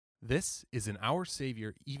This is an Our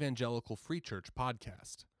Savior Evangelical Free Church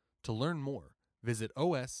podcast. To learn more, visit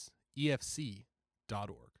osefc.org.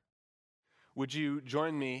 Would you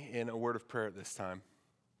join me in a word of prayer at this time?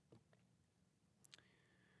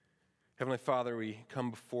 Heavenly Father, we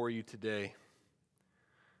come before you today.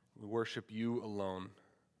 We worship you alone.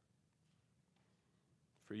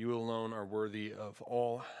 For you alone are worthy of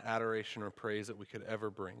all adoration or praise that we could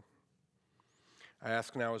ever bring. I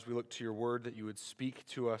ask now as we look to your word that you would speak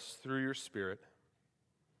to us through your Spirit,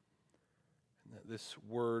 and that this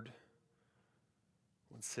word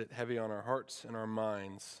would sit heavy on our hearts and our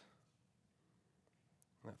minds,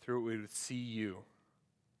 and that through it we would see you.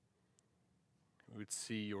 We would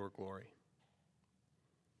see your glory.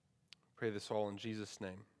 Pray this all in Jesus'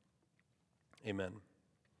 name. Amen.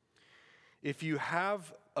 If you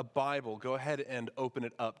have a Bible, go ahead and open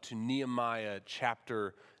it up to Nehemiah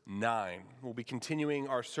chapter 9. We'll be continuing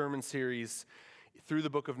our sermon series through the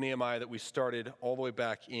book of Nehemiah that we started all the way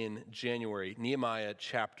back in January, Nehemiah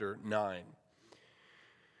chapter 9.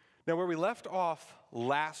 Now, where we left off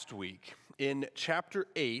last week in chapter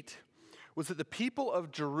 8 was that the people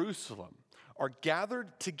of Jerusalem are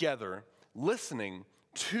gathered together listening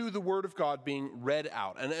to the word of God being read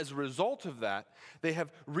out. And as a result of that, they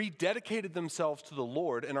have rededicated themselves to the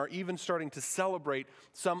Lord and are even starting to celebrate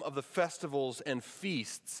some of the festivals and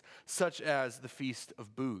feasts, such as the Feast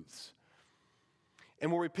of Booths.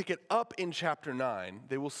 And where we pick it up in chapter 9,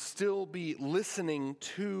 they will still be listening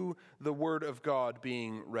to the word of God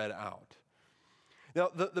being read out. Now,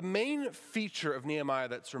 the main feature of Nehemiah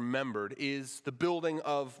that's remembered is the building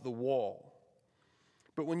of the wall.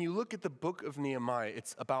 But when you look at the book of Nehemiah,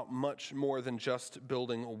 it's about much more than just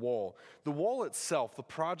building a wall. The wall itself, the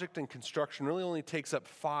project and construction, really only takes up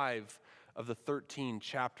 5 of the 13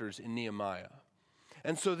 chapters in Nehemiah.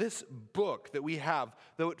 And so this book that we have,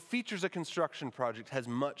 though it features a construction project, has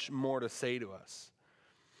much more to say to us.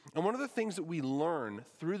 And one of the things that we learn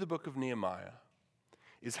through the book of Nehemiah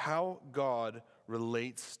is how God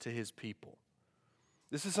relates to his people.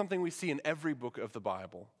 This is something we see in every book of the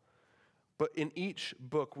Bible. But in each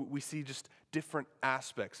book, we see just different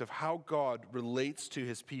aspects of how God relates to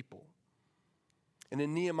his people. And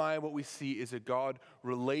in Nehemiah, what we see is a God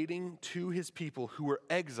relating to his people who were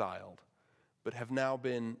exiled, but have now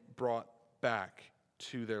been brought back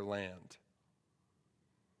to their land.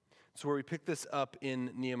 So where we pick this up in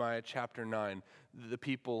Nehemiah chapter 9, the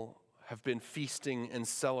people have been feasting and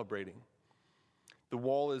celebrating. The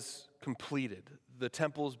wall is completed. The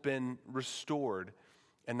temple's been restored.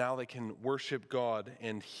 And now they can worship God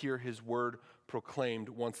and hear his word proclaimed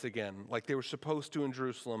once again, like they were supposed to in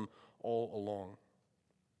Jerusalem all along.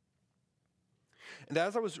 And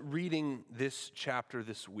as I was reading this chapter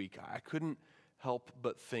this week, I couldn't help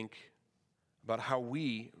but think about how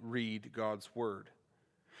we read God's word.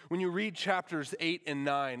 When you read chapters 8 and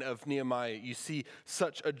 9 of Nehemiah, you see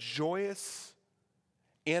such a joyous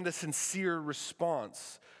and a sincere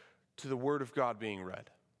response to the word of God being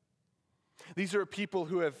read. These are people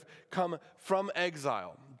who have come from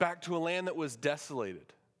exile back to a land that was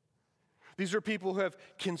desolated. These are people who have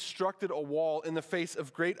constructed a wall in the face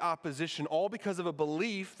of great opposition, all because of a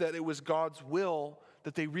belief that it was God's will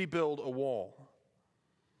that they rebuild a wall.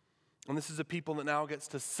 And this is a people that now gets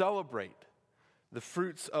to celebrate the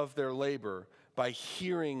fruits of their labor by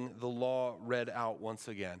hearing the law read out once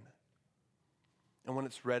again. And when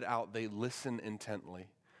it's read out, they listen intently.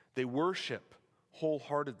 They worship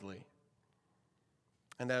wholeheartedly.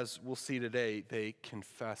 And as we'll see today, they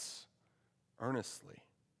confess earnestly.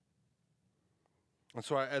 And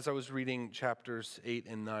so as I was reading chapters 8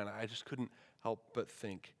 and 9, I just couldn't help but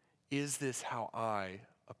think, is this how I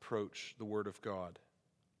approach the Word of God?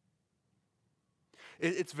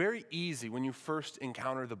 It's very easy when you first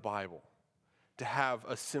encounter the Bible to have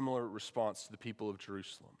a similar response to the people of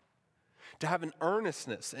Jerusalem, to have an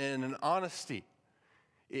earnestness and an honesty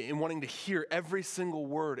in wanting to hear every single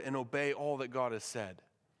word and obey all that God has said.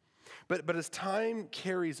 But as time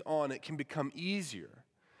carries on, it can become easier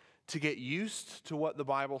to get used to what the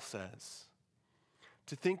Bible says,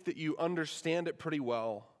 to think that you understand it pretty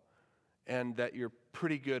well and that you're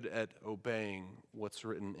pretty good at obeying what's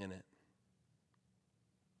written in it.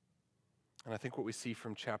 And I think what we see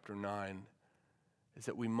from chapter 9 is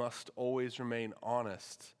that we must always remain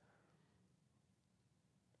honest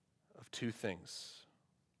of 2 things.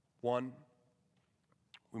 One,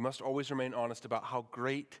 we must always remain honest about how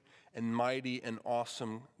great and mighty and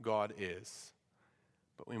awesome God is.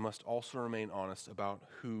 But we must also remain honest about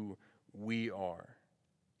who we are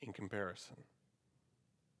in comparison.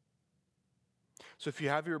 So if you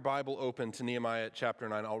have your Bible open to Nehemiah chapter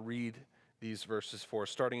 9, I'll read these verses for us,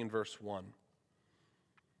 starting in verse 1.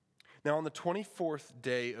 Now on the 24th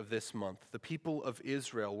day of this month, the people of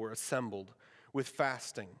Israel were assembled with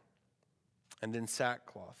fasting and in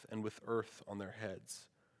sackcloth and with earth on their heads.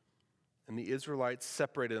 And the Israelites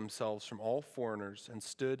separated themselves from all foreigners and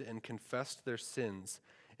stood and confessed their sins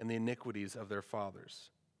and the iniquities of their fathers.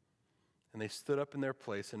 And they stood up in their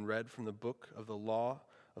place and read from the book of the law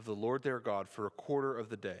of the Lord their God for a quarter of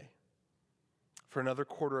the day. For another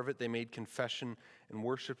quarter of it they made confession and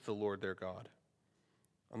worshiped the Lord their God.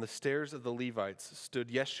 On the stairs of the Levites stood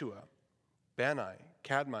Yeshua, Bani,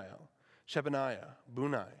 Kadmiel, Shebaniah,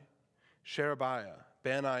 Bunai, Sherebiah,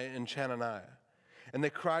 Bani, and Chananiah. And they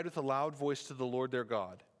cried with a loud voice to the Lord their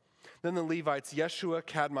God. Then the Levites, Yeshua,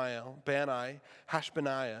 Kadmiel, Bani,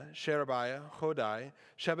 Hashbaniah, Sherebiah, Hodai,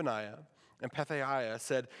 Shebaniah, and Pethaiah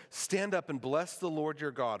said, "Stand up and bless the Lord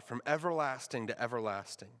your God from everlasting to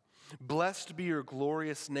everlasting. Blessed be your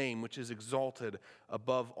glorious name, which is exalted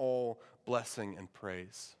above all blessing and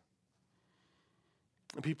praise."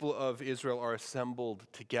 The people of Israel are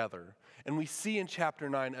assembled together, and we see in chapter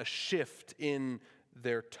 9 a shift in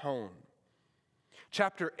their tone.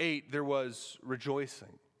 Chapter 8, there was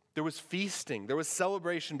rejoicing. There was feasting. There was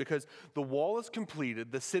celebration because the wall is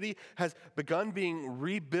completed. The city has begun being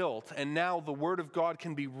rebuilt, and now the word of God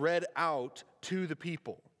can be read out to the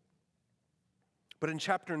people. But in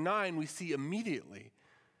chapter 9, we see immediately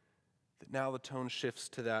that now the tone shifts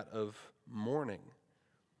to that of mourning.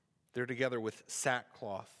 They're together with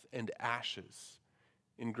sackcloth and ashes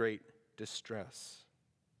in great distress.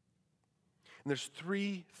 And there's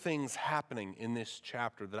three things happening in this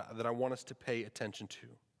chapter that I want us to pay attention to.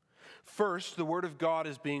 First, the word of God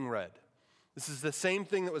is being read. This is the same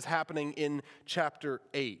thing that was happening in chapter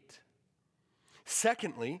 8.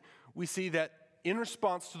 Secondly, we see that in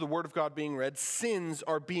response to the word of God being read, sins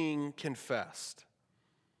are being confessed.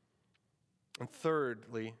 And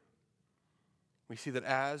thirdly, we see that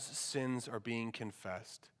as sins are being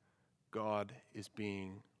confessed, God is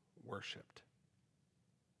being worshiped.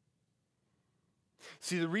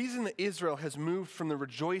 See, the reason that Israel has moved from the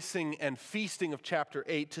rejoicing and feasting of chapter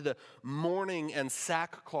 8 to the mourning and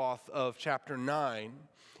sackcloth of chapter 9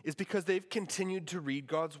 is because they've continued to read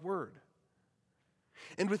God's word.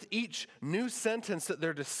 And with each new sentence that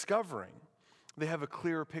they're discovering, they have a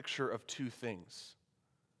clearer picture of two things: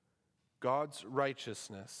 God's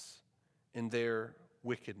righteousness and their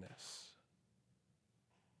wickedness.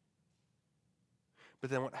 But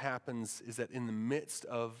then what happens is that in the midst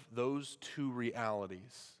of those two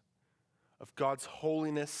realities, of God's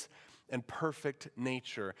holiness and perfect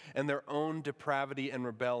nature and their own depravity and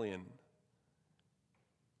rebellion,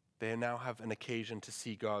 they now have an occasion to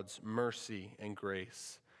see God's mercy and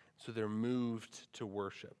grace. So they're moved to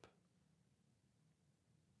worship.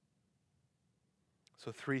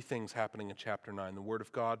 So three things happening in chapter 9: the word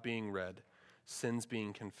of God being read, sins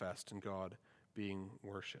being confessed, and God being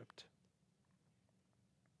worshiped.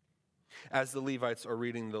 As the Levites are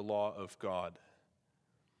reading the law of God,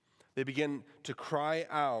 they begin to cry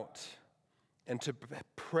out and to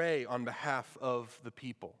pray on behalf of the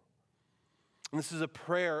people. And this is a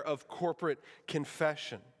prayer of corporate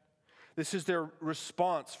confession. This is their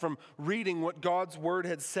response from reading what God's word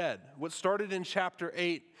had said. What started in chapter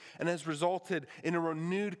 8 and has resulted in a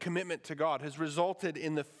renewed commitment to God, has resulted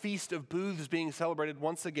in the Feast of Booths being celebrated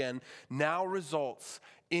once again, now results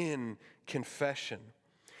in confession.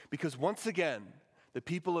 Because once again, the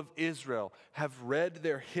people of Israel have read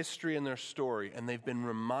their history and their story, and they've been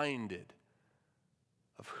reminded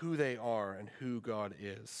of who they are and who God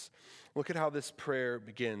is. Look at how this prayer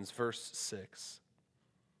begins, verse 6.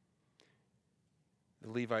 The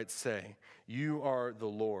Levites say, "You are the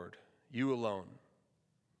Lord, you alone.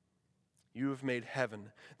 You have made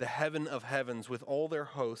heaven, the heaven of heavens with all their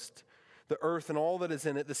host, the earth and all that is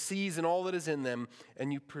in it, the seas and all that is in them,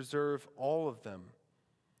 and you preserve all of them.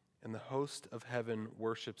 And the host of heaven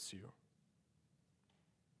worships you."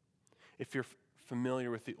 If you're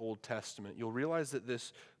familiar with the Old Testament, you'll realize that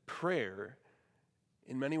this prayer,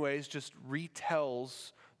 in many ways, just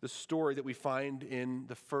retells the story that we find in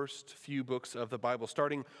the first few books of the Bible,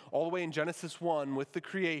 starting all the way in Genesis 1 with the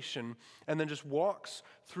creation, and then just walks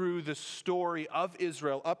through the story of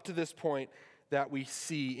Israel up to this point that we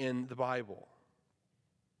see in the Bible.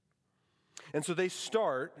 And so they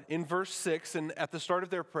start in verse 6 and at the start of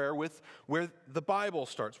their prayer with where the Bible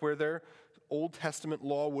starts, where their Old Testament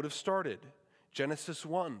law would have started. Genesis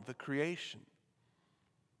 1, the creation.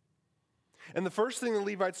 And the first thing the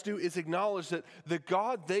Levites do is acknowledge that the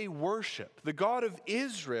God they worship, the God of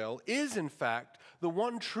Israel, is in fact the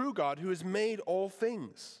one true God who has made all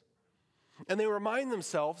things. And they remind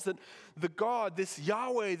themselves that the God, this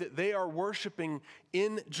Yahweh that they are worshiping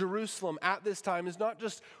in Jerusalem at this time, is not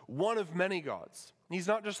just one of many gods. He's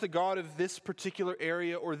not just the God of this particular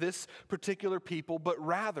area or this particular people, but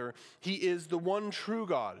rather he is the one true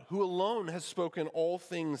God who alone has spoken all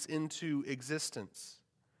things into existence.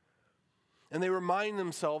 And they remind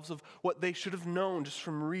themselves of what they should have known just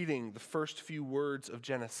from reading the first few words of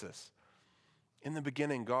Genesis. In the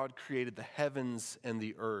beginning, God created the heavens and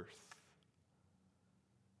the earth.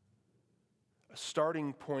 A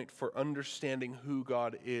starting point for understanding who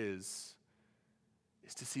God is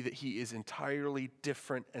to see that he is entirely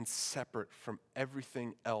different and separate from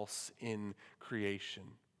everything else in creation.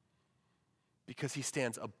 Because he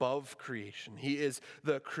stands above creation. He is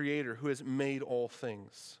the creator who has made all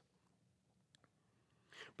things.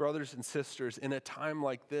 Brothers and sisters, in a time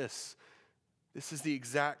like this is the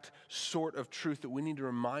exact sort of truth that we need to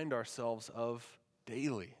remind ourselves of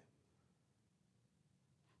daily.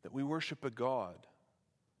 That we worship a God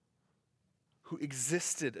who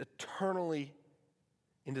existed eternally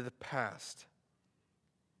into the past,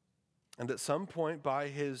 and at some point by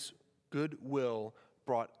his good will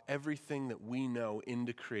brought everything that we know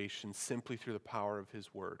into creation simply through the power of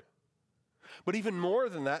his word. But even more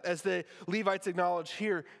than that, as the Levites acknowledge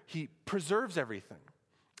here, he preserves everything.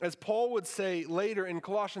 As Paul would say later in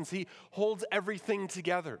Colossians, he holds everything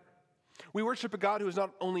together. We worship a God who has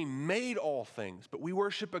not only made all things, but we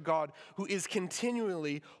worship a God who is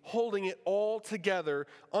continually holding it all together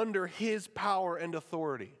under his power and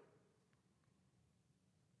authority.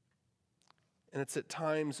 And it's at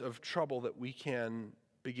times of trouble that we can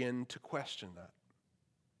begin to question that.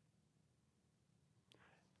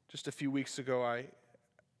 Just a few weeks ago, I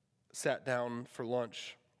sat down for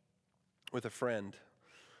lunch with a friend.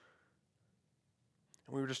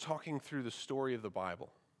 And we were just talking through the story of the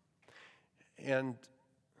Bible. And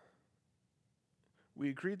we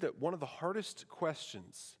agreed that one of the hardest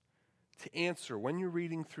questions to answer when you're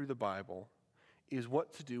reading through the Bible is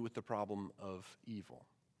what to do with the problem of evil.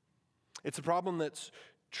 It's a problem that's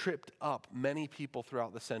tripped up many people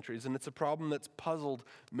throughout the centuries, and it's a problem that's puzzled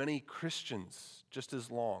many Christians just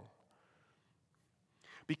as long.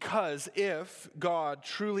 Because if God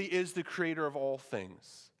truly is the creator of all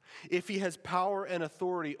things, if he has power and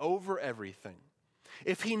authority over everything,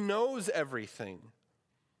 if he knows everything,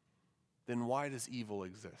 then why does evil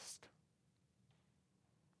exist?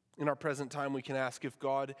 In our present time, we can ask if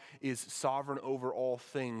God is sovereign over all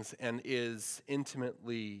things and is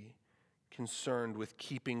intimately concerned with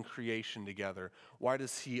keeping creation together, why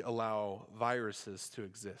does he allow viruses to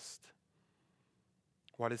exist?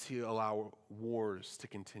 Why does he allow wars to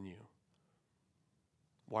continue?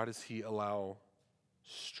 Why does he allow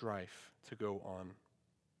strife to go on?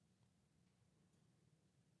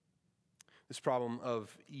 This problem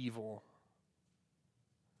of evil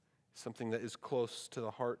is something that is close to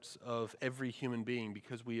the hearts of every human being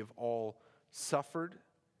because we have all suffered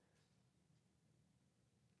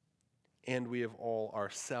and we have all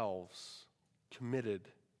ourselves committed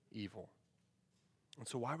evil. And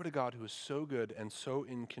so why would a God who is so good and so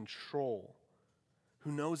in control,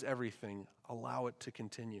 who knows everything, allow it to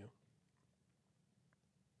continue?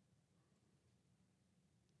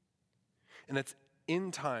 And it's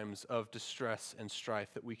in times of distress and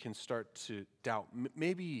strife that we can start to doubt.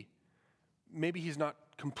 Maybe he's not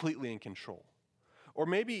completely in control. Or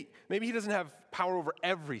maybe he doesn't have power over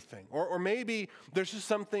everything. Or maybe there's just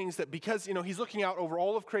some things that because, he's looking out over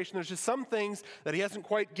all of creation, there's just some things that he hasn't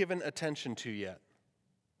quite given attention to yet.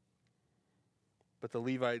 But the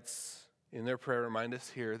Levites, in their prayer, remind us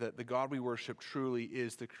here that the God we worship truly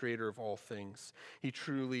is the creator of all things. He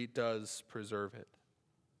truly does preserve it.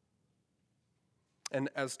 And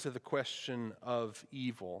as to the question of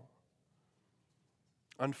evil,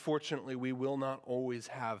 unfortunately, we will not always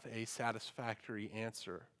have a satisfactory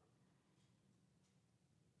answer.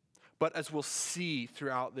 But as we'll see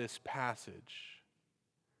throughout this passage,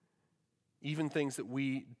 even things that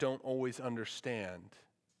we don't always understand,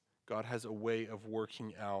 God has a way of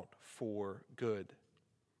working out for good.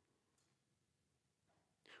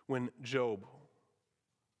 When Job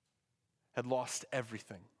had lost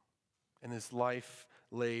everything and his life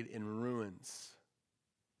laid in ruins,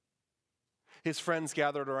 his friends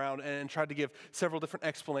gathered around and tried to give several different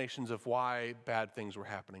explanations of why bad things were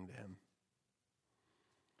happening to him.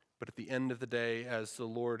 But at the end of the day, as the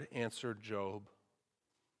Lord answered Job,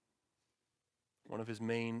 one of his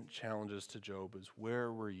main challenges to Job is,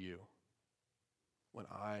 where were you when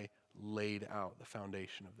I laid out the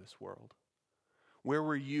foundation of this world? Where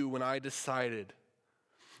were you when I decided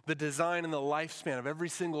the design and the lifespan of every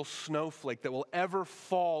single snowflake that will ever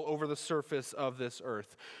fall over the surface of this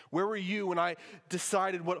earth? Where were you when I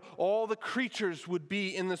decided what all the creatures would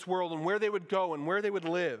be in this world and where they would go and where they would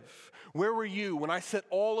live? Where were you when I set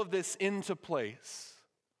all of this into place?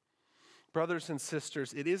 Brothers and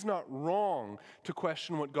sisters, it is not wrong to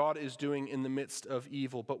question what God is doing in the midst of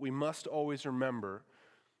evil, but we must always remember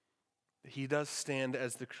that He does stand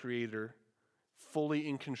as the Creator, fully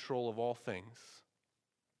in control of all things.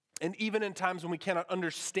 And even in times when we cannot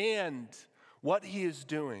understand what He is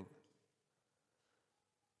doing,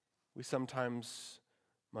 we sometimes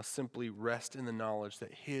must simply rest in the knowledge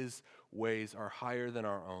that His ways are higher than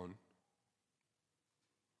our own.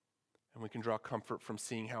 And we can draw comfort from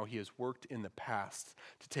seeing how He has worked in the past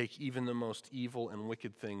to take even the most evil and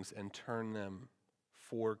wicked things and turn them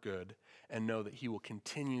for good, and know that He will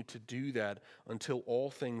continue to do that until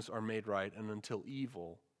all things are made right and until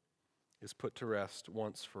evil is put to rest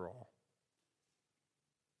once for all.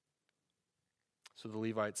 So the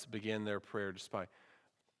Levites began their prayer just by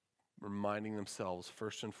reminding themselves,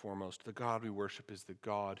 first and foremost, the God we worship is the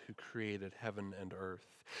God who created heaven and earth.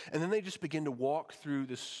 And then they just begin to walk through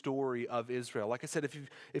the story of Israel. Like I said,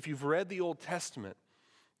 if you've read the Old Testament,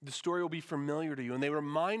 the story will be familiar to you. And they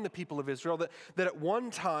remind the people of Israel that at one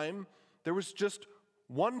time there was just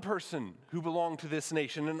one person who belonged to this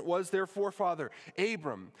nation, and it was their forefather,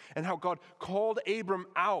 Abram, and how God called Abram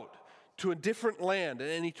out to a different land.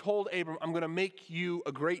 And He told Abram, I'm going to make you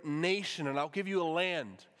a great nation, and I'll give you a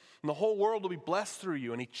land, and the whole world will be blessed through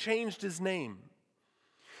you. And He changed his name.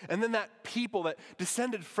 And then that people that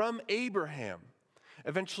descended from Abraham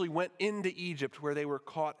eventually went into Egypt, where they were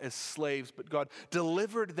caught as slaves, but God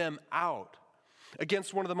delivered them out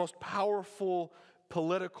against one of the most powerful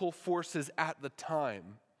political forces at the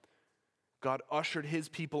time. God ushered His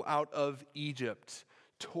people out of Egypt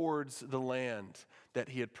towards the land that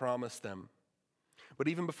He had promised them. But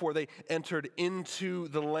even before they entered into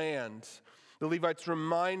the land, the Levites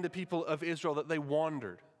remind the people of Israel that they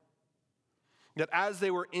wandered. That as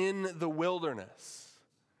they were in the wilderness,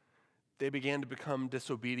 they began to become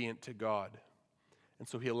disobedient to God. And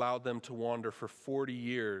so He allowed them to wander for 40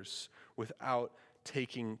 years without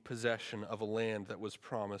taking possession of a land that was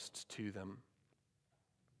promised to them.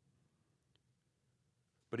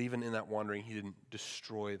 But even in that wandering, He didn't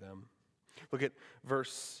destroy them. Look at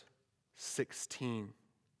verse 16.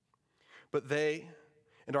 But they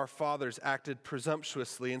and our fathers acted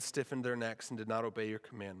presumptuously and stiffened their necks and did not obey your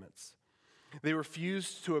commandments. They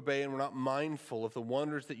refused to obey and were not mindful of the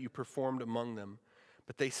wonders that you performed among them,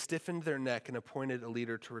 but they stiffened their neck and appointed a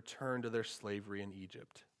leader to return to their slavery in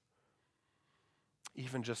Egypt.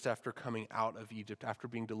 Even just after coming out of Egypt, after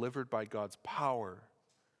being delivered by God's power,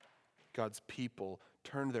 God's people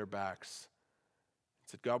turned their backs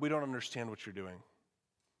and said, God, we don't understand what you're doing.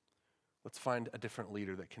 Let's find a different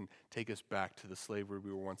leader that can take us back to the slavery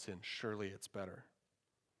we were once in. Surely it's better.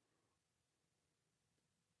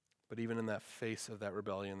 But even in that face of that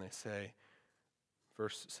rebellion, they say,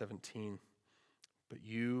 verse 17, but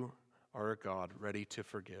you are a God ready to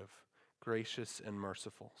forgive, gracious and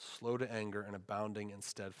merciful, slow to anger and abounding in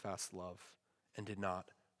steadfast love, and did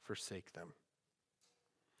not forsake them.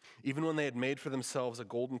 Even when they had made for themselves a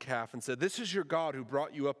golden calf and said, this is your God who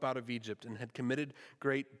brought you up out of Egypt, and had committed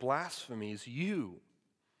great blasphemies, you,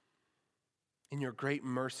 in your great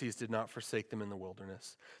mercies, did not forsake them in the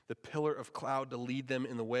wilderness. The pillar of cloud to lead them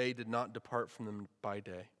in the way did not depart from them by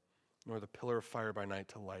day, nor the pillar of fire by night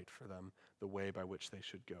to light for them the way by which they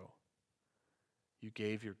should go. You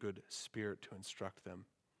gave your good spirit to instruct them.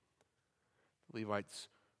 The Levites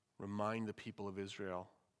remind the people of Israel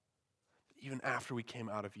that even after we came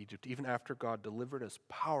out of Egypt, even after God delivered us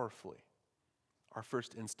powerfully, our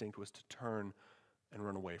first instinct was to turn and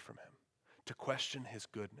run away from Him, to question His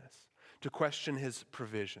goodness, to question His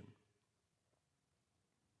provision.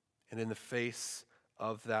 And in the face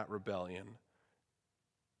of that rebellion,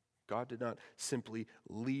 God did not simply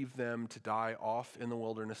leave them to die off in the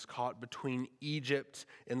wilderness, caught between Egypt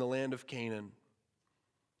and the land of Canaan.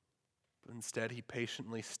 But instead, He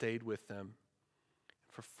patiently stayed with them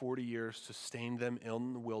for 40 years, sustained them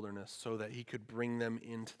in the wilderness so that He could bring them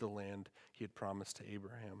into the land He had promised to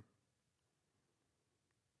Abraham.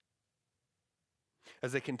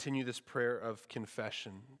 As they continue this prayer of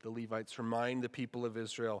confession, the Levites remind the people of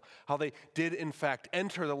Israel how they did in fact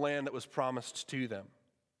enter the land that was promised to them.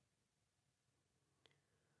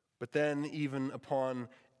 But then even upon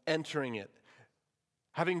entering it,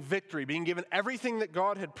 having victory, being given everything that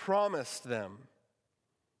God had promised them,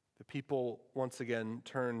 the people once again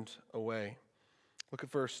turned away. Look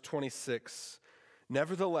at verse 26.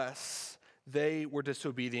 Nevertheless, they were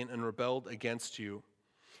disobedient and rebelled against you.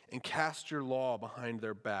 and cast your law behind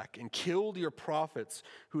their back, and killed your prophets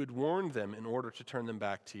who had warned them in order to turn them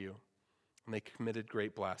back to you. And they committed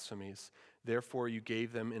great blasphemies. Therefore you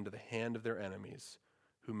gave them into the hand of their enemies,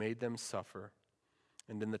 who made them suffer.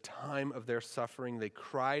 And in the time of their suffering they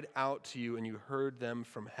cried out to you, and you heard them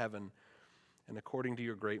from heaven. And according to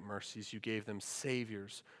your great mercies you gave them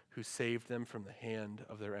saviors who saved them from the hand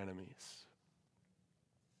of their enemies.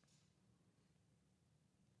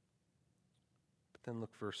 Then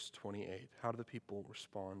look verse 28. How do the people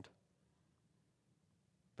respond?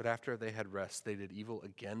 But after they had rest, they did evil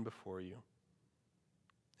again before you,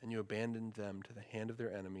 and you abandoned them to the hand of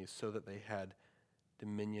their enemies so that they had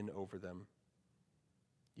dominion over them.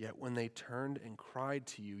 Yet when they turned and cried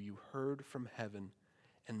to you, you heard from heaven,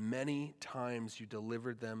 and many times you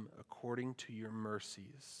delivered them according to your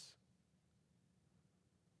mercies.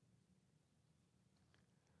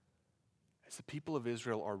 As the people of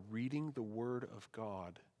Israel are reading the word of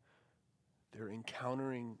God, they're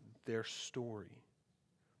encountering their story.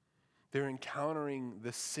 They're encountering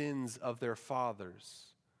the sins of their fathers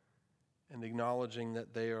and acknowledging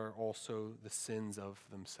that they are also the sins of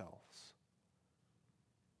themselves.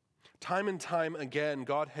 Time and time again,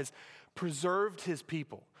 God has preserved his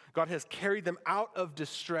people. God has carried them out of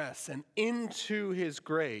distress and into his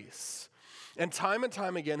grace. And time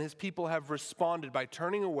again, his people have responded by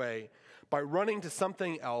turning away, by running to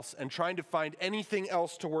something else and trying to find anything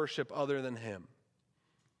else to worship other than him.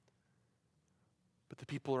 But the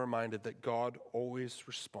people are reminded that God always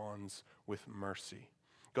responds with mercy.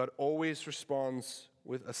 God always responds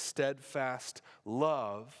with a steadfast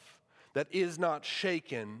love that is not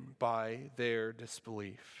shaken by their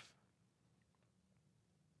disbelief.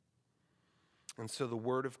 And so the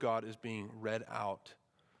word of God is being read out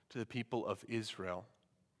to the people of Israel.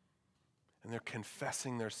 And they're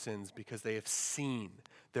confessing their sins because they have seen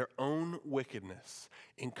their own wickedness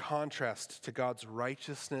in contrast to God's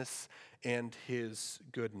righteousness and his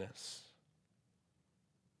goodness.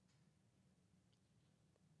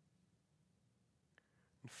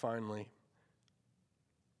 And finally,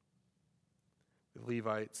 the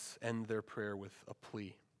Levites end their prayer with a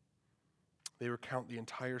plea. They recount the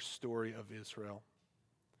entire story of Israel.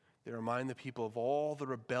 They remind the people of all the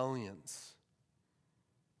rebellions.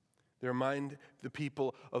 They remind the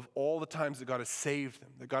people of all the times that God has saved them,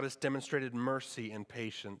 that God has demonstrated mercy and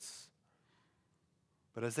patience.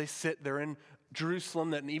 But as they sit, they're in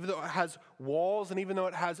Jerusalem, that even though it has walls and even though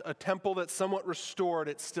it has a temple that's somewhat restored,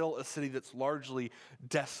 it's still a city that's largely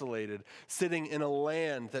desolated, sitting in a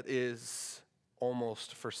land that is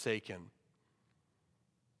almost forsaken.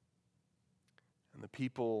 And the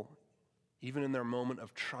people, even in their moment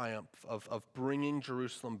of triumph, of bringing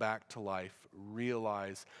Jerusalem back to life,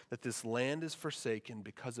 realize that this land is forsaken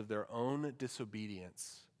because of their own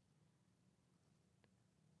disobedience,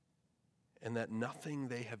 and that nothing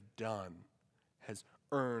they have done has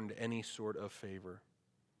earned any sort of favor.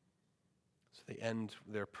 So they end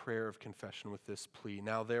their prayer of confession with this plea.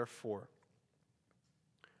 Now therefore,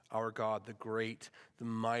 our God, the great, the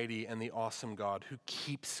mighty, and the awesome God, who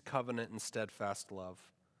keeps covenant and steadfast love,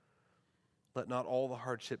 let not all the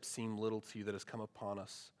hardship seem little to you that has come upon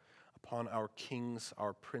us, upon our kings,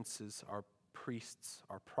 our princes, our priests,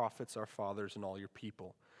 our prophets, our fathers, and all your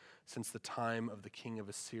people, since the time of the king of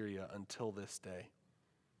Assyria until this day.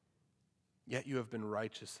 Yet you have been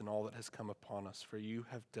righteous in all that has come upon us, for you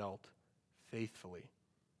have dealt faithfully,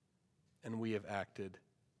 and we have acted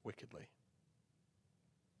wickedly.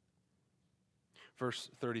 Verse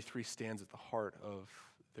 33 stands at the heart of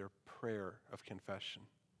their prayer of confession.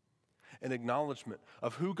 An acknowledgement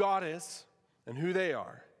of who God is and who they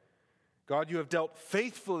are. God, you have dealt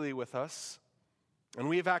faithfully with us, and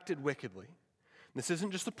we have acted wickedly. This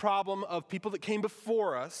isn't just the problem of people that came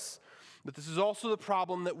before us, but this is also the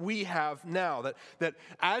problem that we have now. That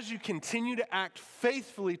as you continue to act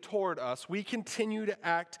faithfully toward us, we continue to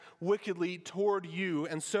act wickedly toward you.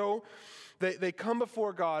 And so they come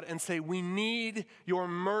before God and say, we need your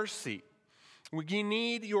mercy. We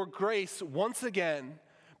need your grace once again,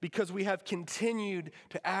 because we have continued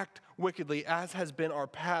to act wickedly, as has been our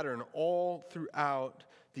pattern all throughout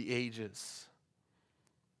the ages.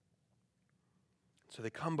 So they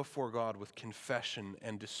come before God with confession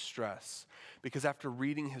and distress, because after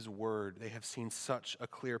reading his word, they have seen such a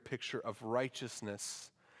clear picture of righteousness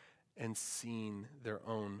and seen their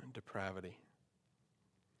own depravity.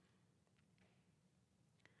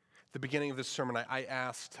 At the beginning of this sermon, I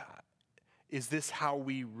asked, is this how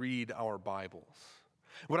we read our Bibles?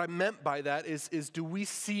 What I meant by that is do we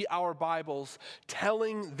see our Bibles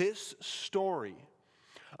telling this story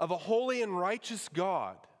of a holy and righteous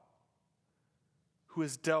God who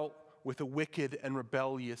has dealt with a wicked and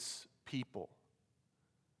rebellious people?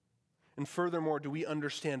 And furthermore, do we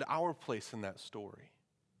understand our place in that story?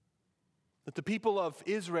 That the people of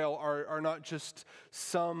Israel are not just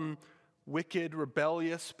some wicked,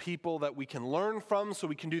 rebellious people that we can learn from so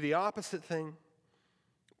we can do the opposite thing,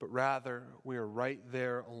 but rather we are right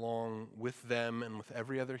there along with them and with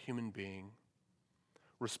every other human being,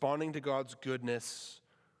 responding to God's goodness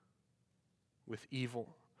with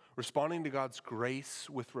evil, responding to God's grace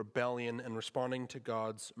with rebellion, and responding to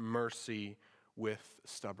God's mercy with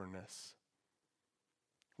stubbornness.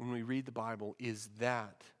 When we read the Bible, is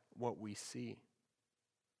that what we see?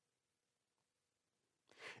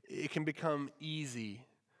 It can become easy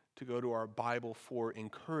to go to our Bible for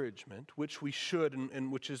encouragement, which we should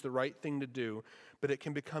and which is the right thing to do, but it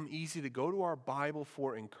can become easy to go to our Bible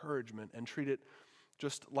for encouragement and treat it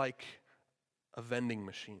just like a vending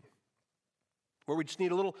machine, where we just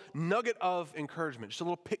need a little nugget of encouragement, just a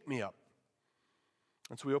little pick-me-up.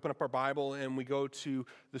 And so we open up our Bible and we go to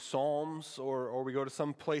the Psalms or we go to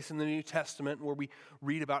some place in the New Testament where we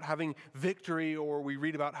read about having victory, or we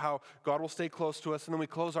read about how God will stay close to us, and then we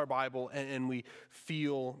close our Bible and we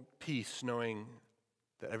feel peace knowing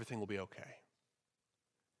that everything will be okay.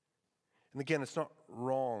 And again, it's not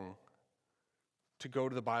wrong to go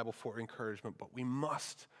to the Bible for encouragement, but we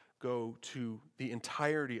must go to the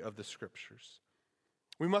entirety of the Scriptures.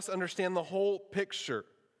 We must understand the whole picture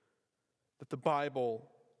that the Bible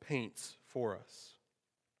paints for us.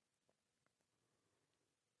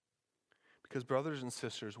 Because brothers and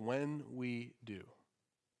sisters, when we do,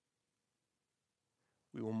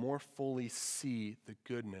 we will more fully see the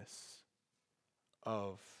goodness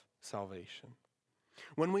of salvation.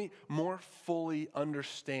 When we more fully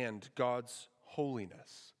understand God's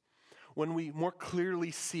holiness, when we more clearly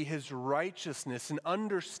see His righteousness and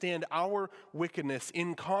understand our wickedness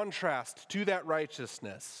in contrast to that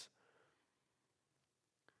righteousness,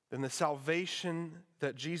 then the salvation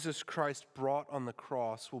that Jesus Christ brought on the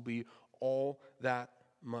cross will be all that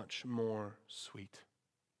much more sweet.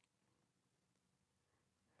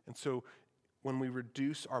 And so when we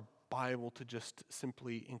reduce our Bible to just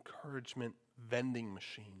simply encouragement vending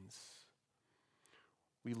machines,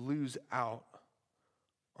 we lose out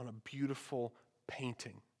on a beautiful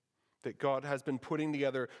painting that God has been putting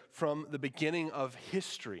together from the beginning of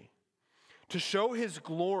history to show His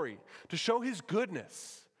glory, to show His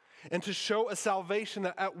goodness, and to show a salvation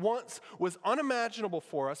that at once was unimaginable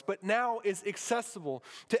for us, but now is accessible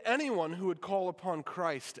to anyone who would call upon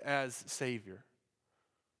Christ as Savior.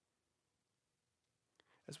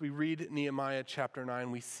 As we read Nehemiah chapter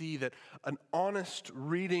 9, we see that an honest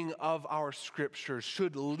reading of our Scriptures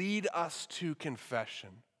should lead us to confession.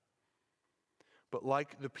 But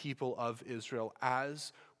like the people of Israel,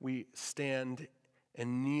 as we stand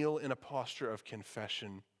and kneel in a posture of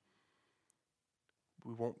confession,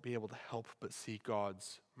 we won't be able to help but see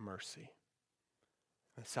God's mercy,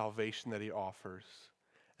 the salvation that He offers,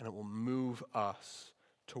 and it will move us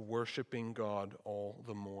to worshiping God all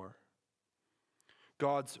the more.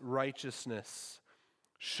 God's righteousness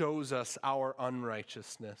shows us our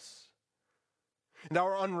unrighteousness, and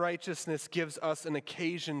our unrighteousness gives us an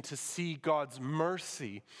occasion to see God's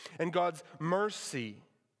mercy, and God's mercy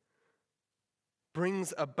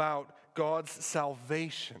brings about God's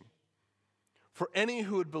salvation for any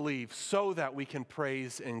who would believe, so that we can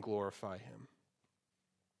praise and glorify Him.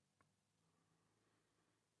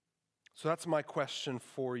 So that's my question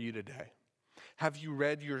for you today. Have you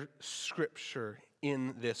read your Scripture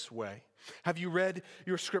in this way? Have you read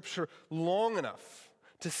your Scripture long enough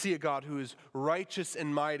to see a God who is righteous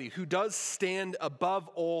and mighty, who does stand above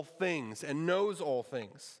all things and knows all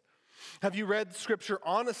things? Have you read Scripture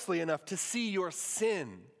honestly enough to see your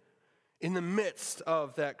sin in the midst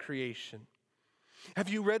of that creation? Have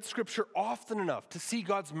you read Scripture often enough to see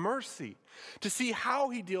God's mercy, to see how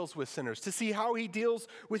He deals with sinners, to see how He deals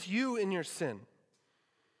with you in your sin?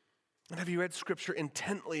 And have you read Scripture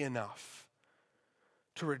intently enough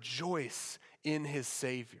to rejoice in His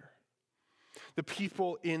Savior? The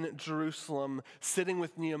people in Jerusalem, sitting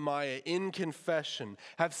with Nehemiah in confession,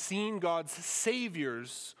 have seen God's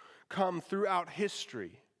saviors come throughout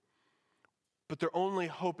history, but they're only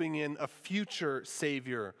hoping in a future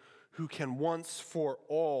Savior who can once for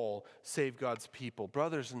all save God's people.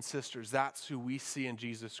 Brothers and sisters, that's who we see in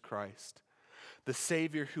Jesus Christ. The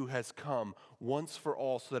Savior who has come once for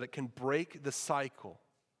all so that it can break the cycle,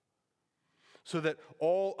 so that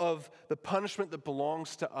all of the punishment that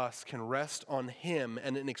belongs to us can rest on Him,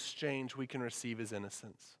 and in exchange we can receive His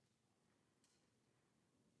innocence.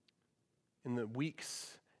 In the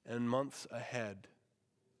weeks and months ahead,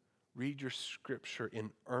 read your Scripture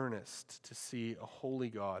in earnest to see a holy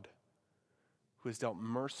God who has dealt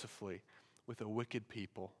mercifully with a wicked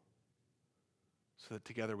people, so that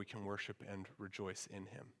together we can worship and rejoice in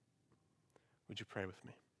him. Would you pray with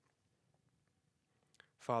me?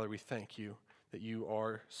 Father, we thank you that you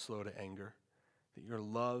are slow to anger, that your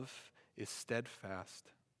love is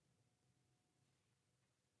steadfast.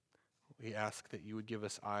 We ask that you would give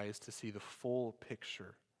us eyes to see the full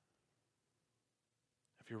picture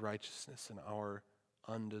of your righteousness and our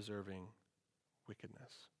undeserving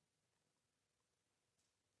wickedness.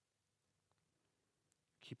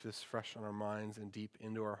 Keep this fresh on our minds and deep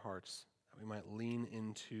into our hearts, that we might lean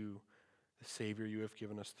into the Savior you have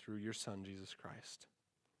given us through your Son, Jesus Christ.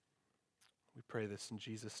 We pray this in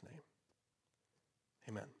Jesus' name.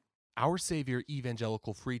 Amen. Our Savior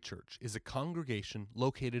Evangelical Free Church is a congregation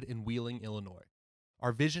located in Wheeling, Illinois.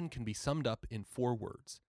 Our vision can be summed up in 4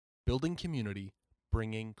 words: building community,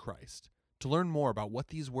 bringing Christ. To learn more about what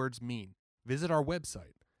these words mean, visit our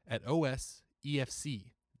website at osefc.org.